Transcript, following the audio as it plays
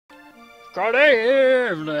Good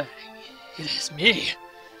evening. It is me.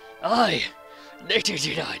 I, Nick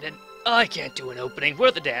and I can't do an opening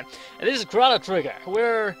worth a damn. And this is Chrono Trigger.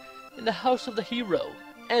 We're in the house of the hero,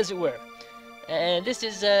 as it were. And this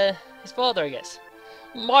is his father, I guess.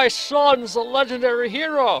 My son's a legendary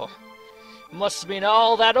hero. Must have been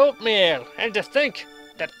all that oatmeal, and to think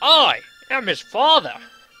that I am his father.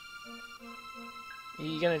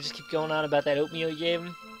 You gonna just keep going on about that oatmeal you gave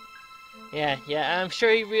him? Yeah, I'm sure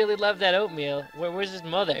he really loved that oatmeal. Where's his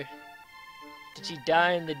mother? Did she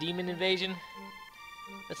die in the demon invasion?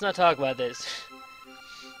 Let's not talk about this.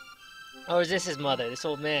 Or is this his mother, this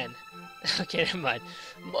old man? Okay, never mind.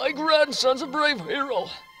 My grandson's a brave hero.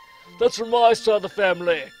 That's from my side of the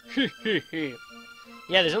family.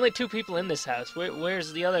 Yeah, there's only 2 people in this house.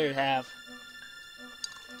 Where's the other half?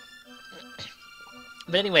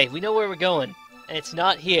 But anyway, we know where we're going. And it's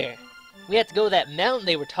not here. We have to go to that mountain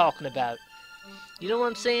they were talking about. You know what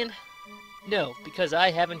I'm saying? No, because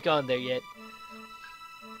I haven't gone there yet.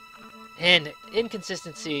 And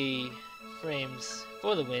inconsistency frames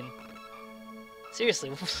for the win.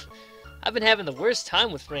 Seriously, I've been having the worst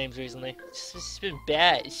time with frames recently. It's been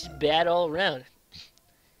bad. It's just bad all around.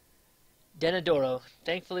 Denadoro.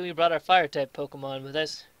 Thankfully we brought our fire-type Pokemon with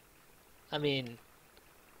us. I mean,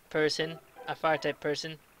 person. A fire-type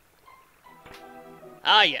person.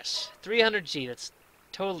 Ah yes, 300G. That's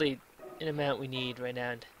totally an amount we need right now.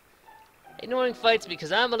 And ignoring fights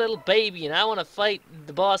because I'm a little baby and I want to fight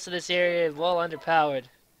the boss of this area while underpowered.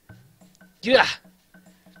 Yeah.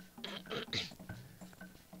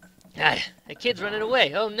 Ah, that kid's running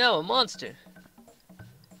away. Oh no, a monster.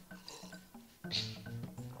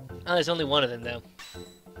 Oh, there's only one of them though.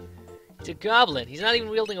 It's a goblin. He's not even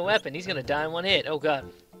wielding a weapon. He's gonna die in one hit. Oh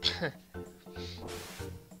god.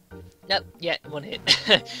 Nope, yeah, one hit.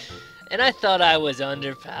 And I thought I was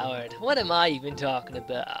underpowered. What am I even talking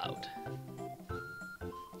about?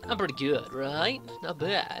 I'm pretty good, right? Not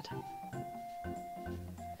bad.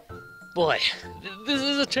 Boy, this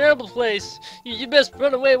is a terrible place. You best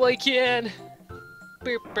run away while you can.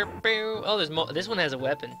 Oh, there's more. This one has a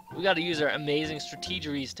weapon. We gotta use our amazing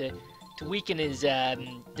strategeries to weaken his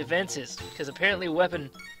defenses. Because apparently a weapon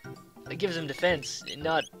gives him defense,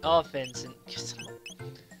 not offense. And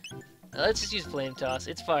let's just use Flame Toss.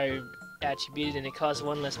 It's fire attributed and it costs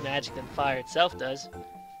 1 less magic than fire itself does.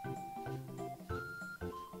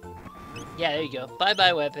 Yeah, there you go.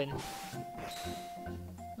 Bye-bye, weapon.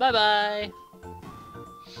 Bye-bye.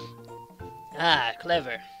 Ah,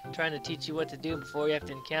 clever. Trying to teach you what to do before you have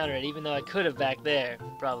to encounter it, even though I could have back there,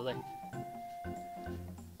 probably.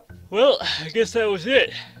 Well, I guess that was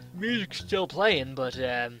it. Music's still playing, but,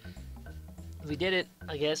 we did it,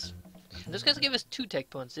 I guess. Those guys gave us 2 tech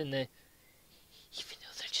points, didn't they? Even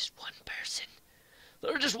though they're just one person.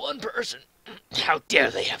 They're just one person. How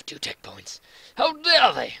dare they have 2 tech points? How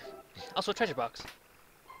dare they? Also, a treasure box.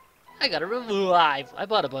 I got a revive. I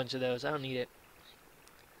bought a bunch of those. I don't need it.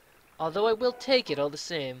 Although I will take it all the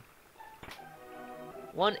same.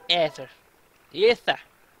 1 ether. Ether.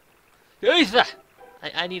 Ether!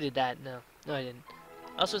 I needed that. No, I didn't.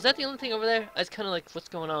 Also, is that the only thing over there? I was kind of like, what's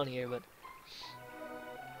going on here? But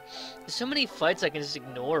there's so many fights I can just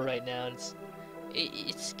ignore right now. And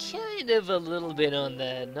it's kind of a little bit on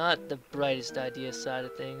the not the brightest idea side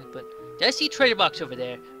of things. But did I see a treasure box over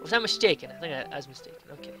there? Or was I mistaken? I think I was mistaken.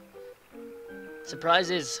 Okay. Surprise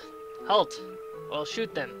is halt. Or I'll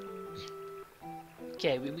shoot them.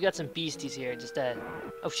 Okay, we got some beasties here. Just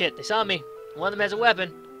oh shit, they saw me. One of them has a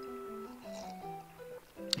weapon.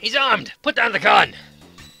 He's armed. Put down the gun.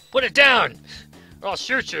 Put it down, or I'll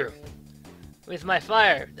shoot you with my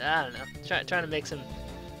fire. I don't know. Trying to make some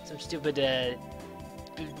stupid,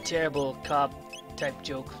 terrible cop type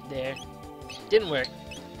joke there. Didn't work.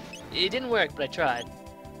 It didn't work, but I tried.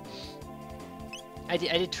 I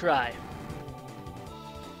did try.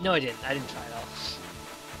 No, I didn't. I didn't try at all.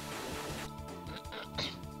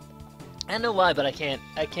 I don't know why, but I can't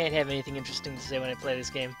have anything interesting to say when I play this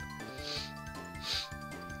game.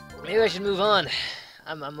 Maybe I should move on.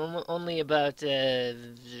 I'm only about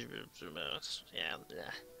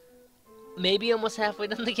maybe almost halfway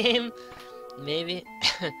done the game. Maybe.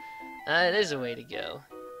 There's a way to go.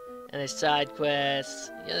 And there's side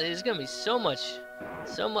quests. Yeah, there's gonna be so much.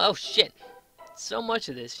 Oh shit! So much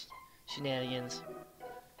of this shenanigans.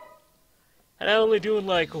 And I'm only doing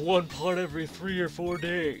like 1 part every 3 or 4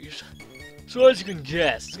 days. So as you can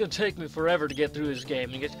guess, it's gonna take me forever to get through this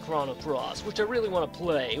game and get to Chrono Cross, which I really want to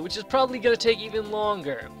play, which is probably gonna take even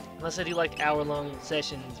longer. Unless I do like hour-long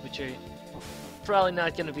sessions, which are probably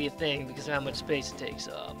not gonna be a thing because of how much space it takes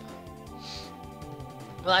up.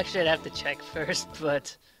 Well, actually, I'd have to check first,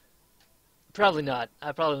 but Probably not.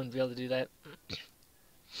 I probably wouldn't be able to do that.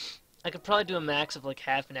 I could probably do a max of like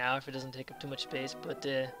half an hour if it doesn't take up too much space, but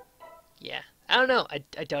yeah. I don't know.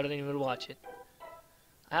 I doubt anyone would watch it.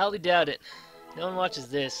 I highly doubt it. No one watches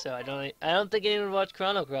this, so I don't think anyone would watch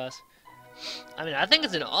Chrono Cross. I mean, I think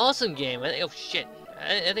it's an awesome game. Oh shit.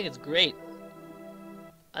 I think it's great.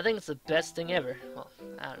 I think it's the best thing ever. Well,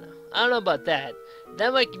 I don't know. I don't know about that.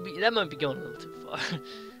 That might be going a little too far.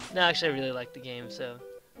 No, actually, I really like the game, so.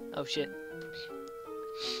 Oh shit.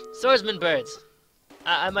 Swordsman Birds.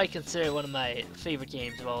 I might consider it one of my favorite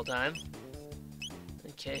games of all time.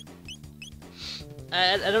 Okay.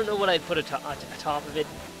 I don't know what I'd put atop of it.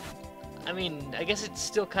 I mean, I guess it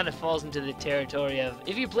still kind of falls into the territory of,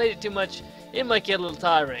 if you played it too much, it might get a little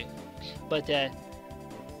tiring. But, I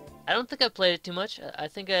don't think I've played it too much. I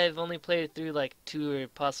think I've only played it through like 2 or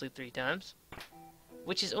possibly 3 times.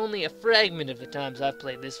 Which is only a fragment of the times I've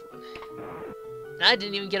played this one. And I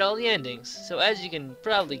didn't even get all the endings, so as you can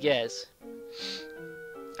probably guess,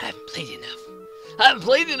 I haven't played enough. I haven't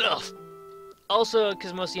played enough! Also,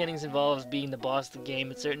 because most of the endings involves being the boss of the game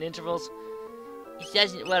at certain intervals, it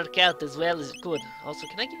doesn't work out as well as it could. Also,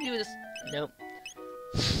 can I give you this? Nope.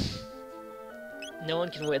 No one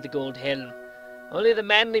can wear the gold helm. Only the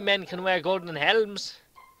manly men can wear golden helms.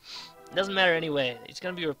 It doesn't matter anyway. It's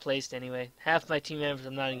gonna be replaced anyway. Half my team members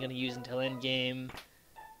I'm not even gonna use until endgame,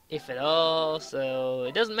 if at all. So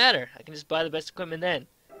it doesn't matter. I can just buy the best equipment then.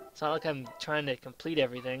 It's not like I'm trying to complete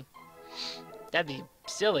everything. That'd be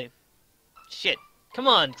silly. Shit. Come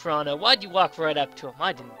on, Chrono. Why'd you walk right up to him?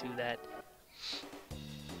 I didn't do that.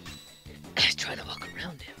 I was trying to walk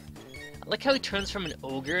around him. I like how he turns from an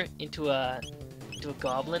ogre into a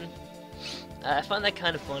goblin. I find that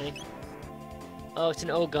kind of funny. Oh, it's an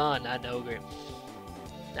Ogon, not an ogre.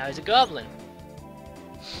 Now he's a goblin.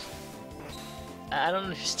 I don't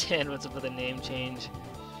understand what's up with the name change.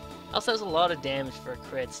 Also, has a lot of damage for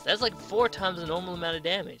crits. That's like 4 times the normal amount of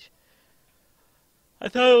damage. I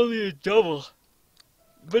thought only a double.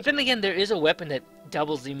 But then again, there is a weapon that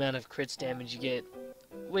doubles the amount of crits damage you get.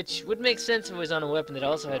 Which would make sense if it was on a weapon that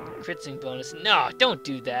also had crit sync bonus. No, don't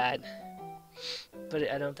do that. But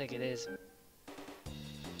I don't think it is.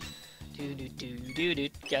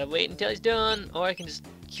 Gotta wait until he's done, or I can just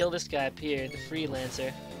kill this guy up here, the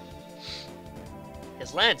freelancer.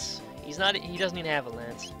 His lance. He doesn't even have a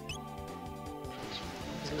lance.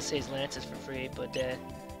 I was gonna say his lance is for free, but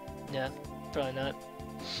no, probably not.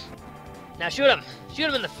 Now shoot him! Shoot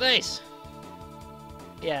him in the face!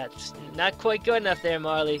 Yeah, it's not quite good enough there,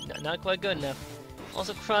 Marley. Not quite good enough.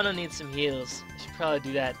 Also, Chrono needs some heals. I should probably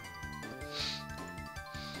do that.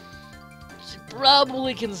 Should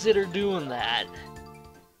probably consider doing that.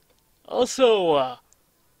 Also,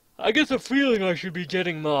 I get the feeling I should be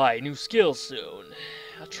getting my new skill soon.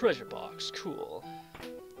 A treasure box, cool.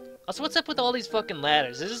 Also, what's up with all these fucking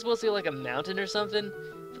ladders? Is this supposed to be like a mountain or something?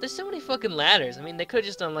 But there's so many fucking ladders. I mean, they could have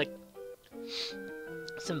just done like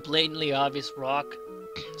some blatantly obvious rock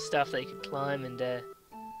stuff that you could climb and okay,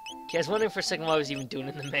 I was wondering for a second what I was even doing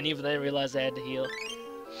in the menu, but then I realized I had to heal.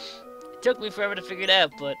 It took me forever to figure it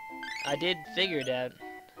out, but I did figure it out.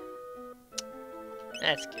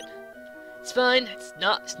 That's good. It's fine. It's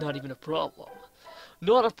not even a problem.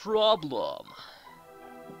 Not a problem.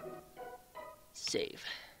 Save.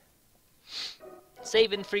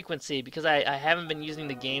 Save in frequency, because I haven't been using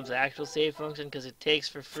the game's actual save function, because it takes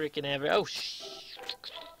for freaking ever. Oh,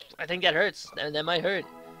 I think that hurts. That might hurt.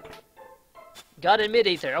 Got in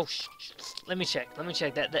mid-ether. Oh, let me check. Let me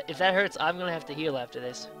check. If that hurts, I'm gonna have to heal after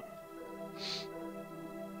this.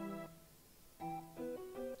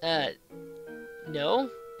 No,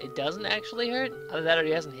 it doesn't actually hurt. Either that or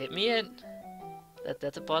he hasn't hit me yet.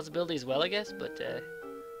 That's a possibility as well, I guess. But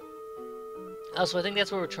also, I think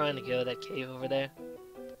that's where we're trying to go. That cave over there.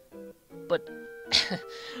 But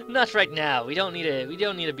not right now. We don't need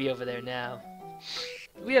to be over there now.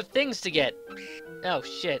 We have things to get. Oh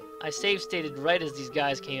shit! I save stated right as these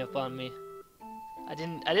guys came up on me. I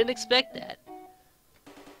didn't expect that.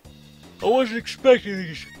 I wasn't expecting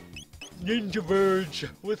these ninja birds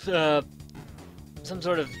with some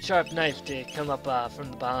sort of sharp knife to come up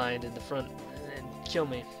from the behind and the front and kill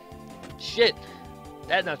me. Shit!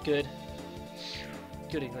 That's not good.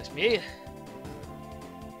 Good English, me.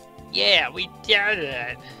 Yeah, we did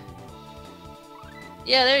it.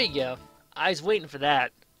 Yeah, there you go. I was waiting for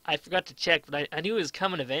that. I forgot to check, but I knew it was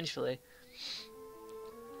coming eventually.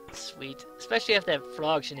 Sweet. Especially after that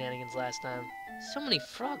frog shenanigans last time. So many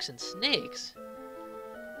frogs and snakes.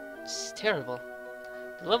 It's terrible.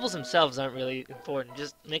 The levels themselves aren't really important.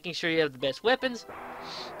 Just making sure you have the best weapons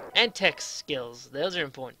and tech skills. Those are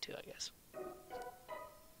important too, I guess.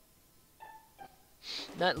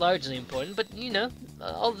 Not largely important, but you know,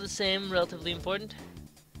 all the same, relatively important.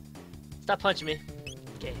 Stop punching me.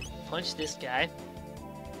 Okay, punch this guy.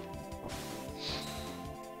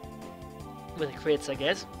 With a crits, I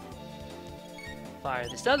guess. Fire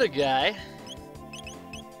this other guy.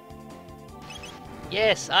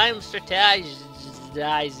 Yes, I'm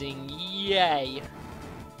strategizing. Yay.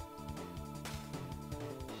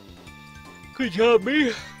 Good job,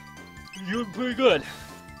 me. You're doing pretty good.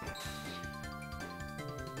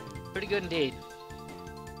 Pretty good indeed.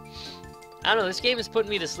 I don't know, this game is putting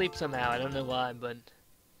me to sleep somehow. I don't know why, but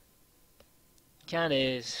kinda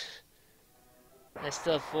is. I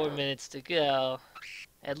still have 4 minutes to go.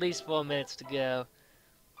 At least 4 minutes to go.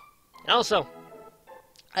 And also,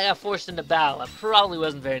 I got forced into battle. That probably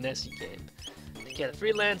wasn't very nice of the game. To get a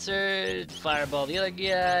freelancer, fireball the other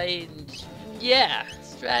guy. Yeah,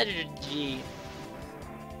 strategy.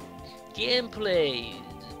 Gameplay.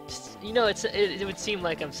 You know, it would seem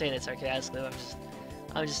like I'm saying it sarcastically.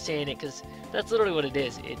 I'm just saying it because that's literally what it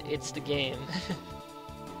is. It's the game.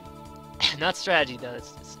 Not strategy though.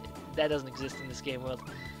 That doesn't exist in this game world.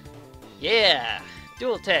 Yeah,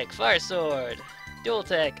 dual tech, fire sword, dual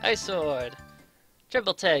tech, ice sword,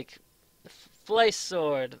 triple tech, fly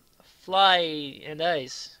sword, fly and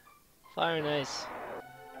ice, fire and ice.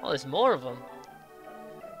 Oh, there's more of them.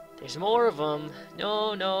 There's more of them.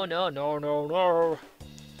 No, no, no, no, no, no.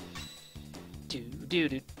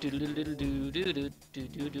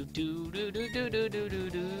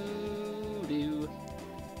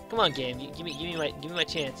 Come on, game. Give me my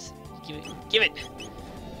chance. Give it.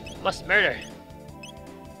 Must murder.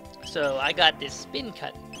 So I got this spin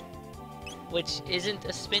cut, which isn't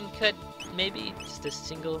a spin cut. Maybe just a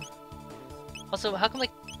single. Also, how come I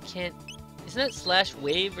can't? Isn't that slash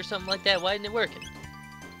wave or something like that? Why isn't it working?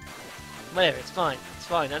 Whatever. It's fine. It's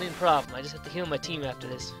fine. Not even a problem. I just have to heal my team after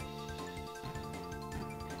this.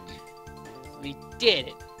 We did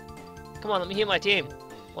it. Come on, let me heal my team.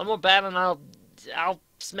 One more battle and I'll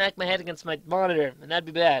smack my head against my monitor, and that'd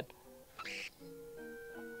be bad.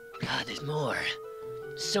 God, there's more.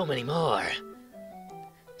 So many more.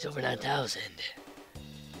 It's over 9,000.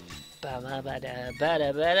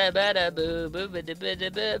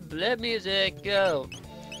 Let music go.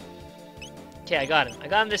 Okay, I got him. I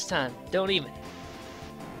got him this time. Don't even.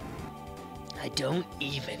 I don't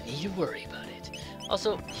even need to worry about it.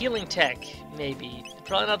 Also, healing tech, maybe.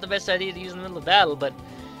 Probably not the best idea to use in the middle of battle, but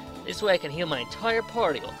this way I can heal my entire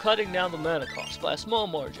party while cutting down the mana cost by a small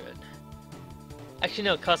margin. Actually,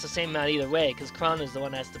 no, it costs the same amount either way, because Chrono is the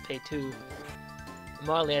one that has to pay 2.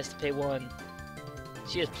 Marley has to pay 1.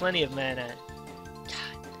 She has plenty of mana.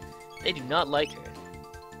 God, they do not like her.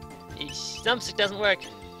 Thumbstick doesn't work.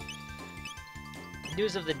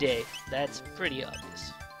 News of the day. That's pretty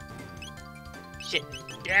obvious. Shit.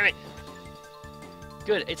 Damn it.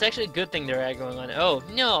 Good. It's actually a good thing they're aggroing on her. Oh,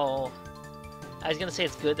 no. I was gonna say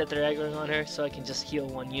it's good that they're aggroing on her, so I can just heal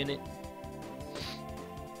 1 unit.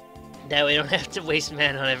 That way I don't have to waste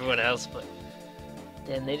mana on everyone else, but...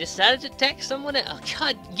 Then they decided to attack someone else. Oh,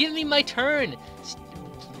 God, give me my turn!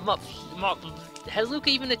 Has Luca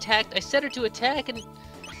even attacked? I set her to attack and...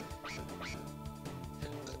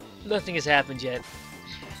 Nothing has happened yet.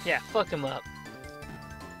 Yeah, fuck him up.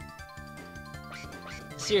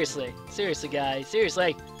 Seriously. Seriously, guys.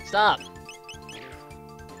 Seriously. Stop.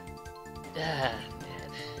 Ah,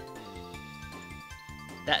 man.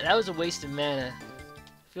 That was a waste of mana.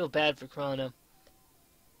 I feel bad for Chrono.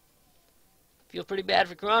 Feel pretty bad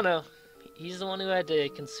for Chrono. He's the one who had to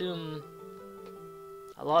consume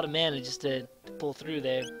a lot of mana just to pull through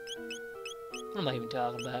there. What am I even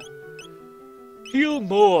talking about? Heal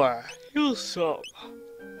more. Heal some.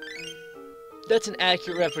 That's an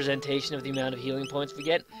accurate representation of the amount of healing points we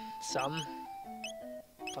get. Some.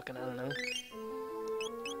 Fucking, I don't know.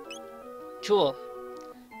 Cool.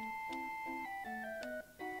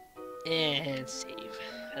 And save.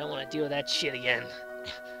 I don't want to deal with that shit again.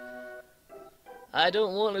 I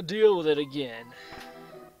don't want to deal with it again.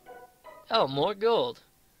 Oh, more gold.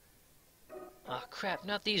 Oh, crap.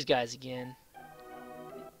 Not these guys again.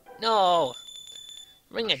 No!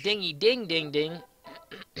 Ring a dingy ding ding ding.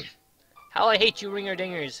 How I hate you, ringer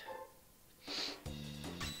dingers.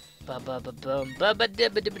 Can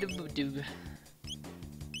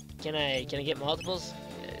I get multiples?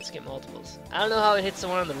 Yeah, let's get multiples. I don't know how it hits the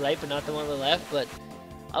one on the right but not the one on the left, but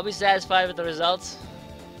I'll be satisfied with the results.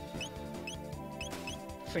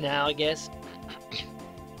 For now, I guess.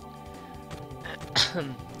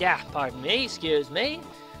 Yeah, pardon me, excuse me.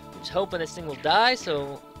 I'm just hoping this thing will die,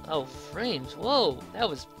 so... Oh, frames, whoa, that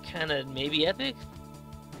was kinda maybe epic?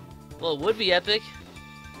 Well, it would be epic.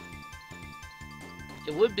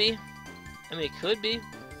 It would be. I mean, it could be.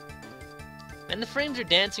 And the frames are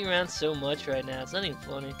dancing around so much right now, it's not even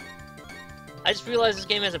funny. I just realized this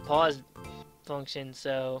game has a pause function,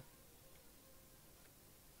 so...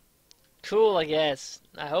 Cool, I guess.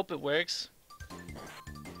 I hope it works.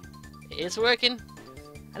 It's working.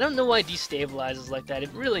 I don't know why it destabilizes like that.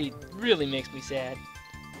 It really, really makes me sad.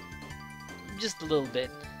 Just a little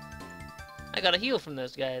bit. I got a heal from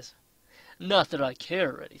those guys. Not that I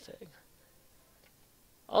care or anything.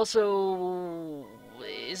 Also,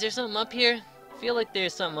 is there something up here? I feel like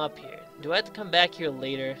there's something up here. Do I have to come back here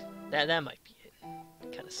later? That might be it.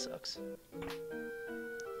 Kinda sucks.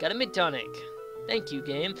 Got a mid-tonic. Thank you,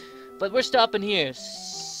 game. But we're stopping here.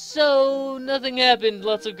 So, nothing happened.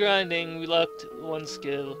 Lots of grinding. We locked one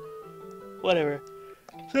skill. Whatever.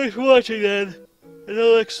 Thanks for watching, then.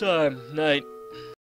 Until next time. Night.